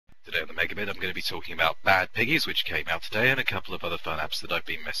Today on the Megabit I'm going to be talking about Bad Piggies, which came out today, and a couple of other fun apps that I've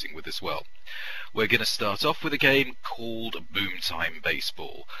been messing with as well. We're going to start off with a game called Boomtime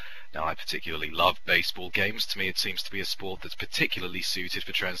Baseball. Now, I particularly love baseball games. To me it seems to be a sport that's particularly suited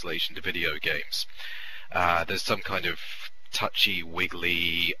for translation to video games. There's some kind of touchy,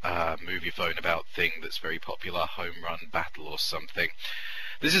 wiggly, move your phone about thing that's very popular, home run battle or something.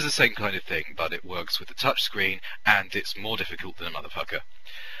 This is the same kind of thing, but it works with the touchscreen, and it's more difficult than a motherfucker.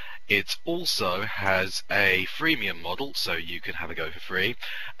 It also has a freemium model, so you can have a go for free,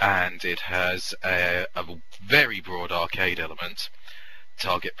 and it has a very broad arcade element,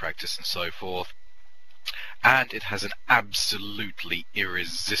 target practice and so forth, and it has an absolutely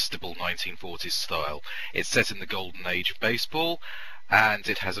irresistible 1940s style. It's set in the golden age of baseball, and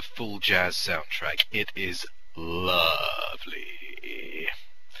it has a full jazz soundtrack. It is lovely.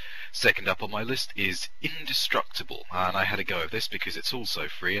 Second up on my list is Indestructible, and I had a go of this because it's also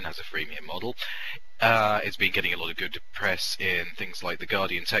free and has a freemium model. It's been getting a lot of good press in things like the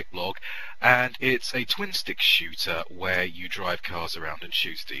Guardian Tech blog, and it's a twin-stick shooter where you drive cars around and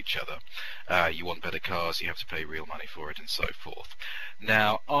shoot at each other. You want better cars, you have to pay real money for it, and so forth.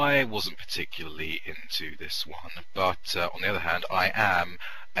 Now, I wasn't particularly into this one, but on the other hand, I am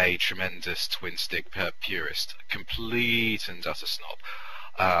a tremendous twin-stick purist, complete and utter snob.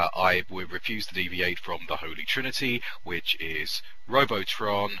 I would refuse to deviate from the Holy Trinity, which is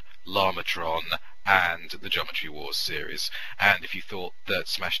Robotron, Llamatron, and the Geometry Wars series. And if you thought that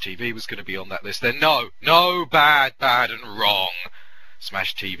Smash TV was going to be on that list, then no, bad and wrong.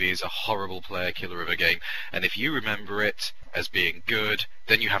 Smash TV is a horrible player killer of a game, and if you remember it as being good,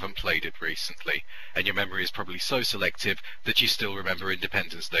 then you haven't played it recently, and your memory is probably so selective that you still remember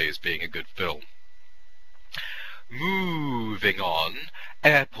Independence Day as being a good film. Moving on,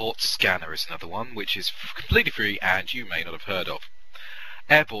 Airport Scanner is another one, which is completely free and you may not have heard of.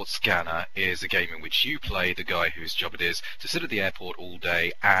 Airport Scanner is a game in which you play the guy whose job it is to sit at the airport all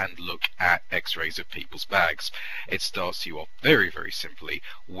day and look at x-rays of people's bags. It starts you off very, very simply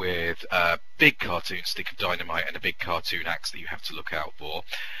with a big cartoon stick of dynamite and a big cartoon axe that you have to look out for.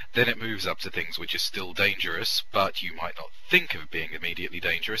 Then it moves up to things which are still dangerous, but you might not think of being immediately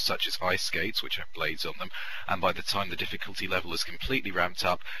dangerous, such as ice skates, which have blades on them, and by the time the difficulty level is completely ramped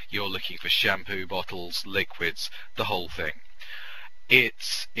up, you're looking for shampoo bottles, liquids, the whole thing.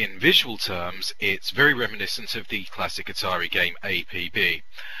 It's, in visual terms, it's very reminiscent of the classic Atari game APB.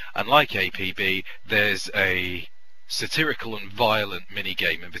 Unlike APB, there's a satirical and violent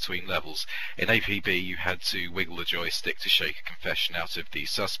mini-game in between levels. In APB, you had to wiggle the joystick to shake a confession out of the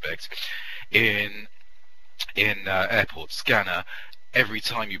suspect. In Airport Scanner, every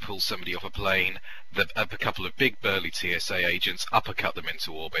time you pull somebody off a plane, a couple of big burly TSA agents uppercut them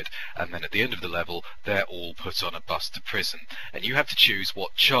into orbit, and then at the end of the level, they're all put on a bus to prison. And you have to choose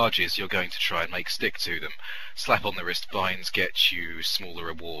what charges you're going to try and make stick to them. Slap on the wrist fines get you smaller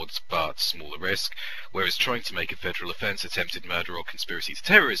rewards, but smaller risk, whereas trying to make a federal offence, attempted murder or conspiracy to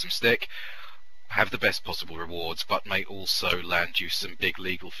terrorism stick, have the best possible rewards, but may also land you some big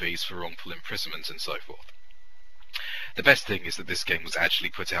legal fees for wrongful imprisonment and so forth. The best thing is that this game was actually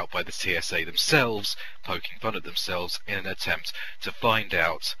put out by the TSA themselves, poking fun at themselves in an attempt to find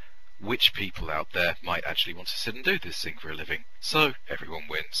out which people out there might actually want to sit and do this thing for a living. So everyone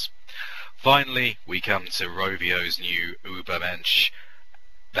wins. Finally, we come to Rovio's new Ubermensch,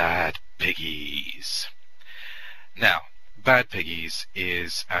 Bad Piggies. Now, Bad Piggies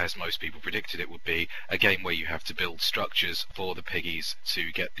is, as most people predicted it would be, a game where you have to build structures for the piggies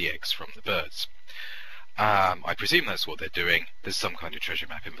to get the eggs from the birds. I presume that's what they're doing. There's some kind of treasure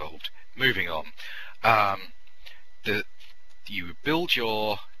map involved. Moving on. You build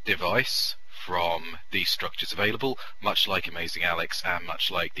your device from these structures available, much like Amazing Alex and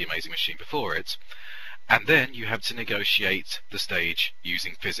much like the Amazing Machine before it, and then you have to negotiate the stage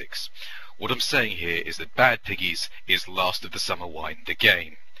using physics. What I'm saying here is that Bad Piggies is Last of the Summer Wine, the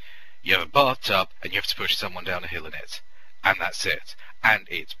game. You have a bathtub and you have to push someone down a hill in it. And that's it. And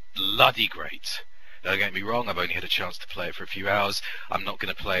it's bloody great. Don't get me wrong, I've only had a chance to play it for a few hours. I'm not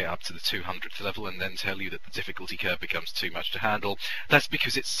going to play it up to the 200th level and then tell you that the difficulty curve becomes too much to handle. That's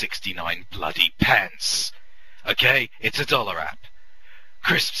because it's 69 bloody pence. Okay, it's a $1 app.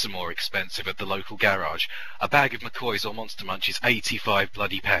 Crisps are more expensive at the local garage. A bag of McCoys or Monster Munch is 85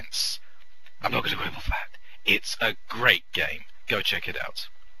 bloody pence. I'm not going to quibble that. It's a great game. Go check it out.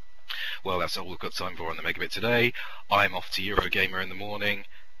 Well, that's all we've got time for on the Megabit today. I'm off to Eurogamer in the morning.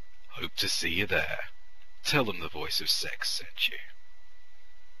 Hope to see you there. Tell them the voice of sex sent you.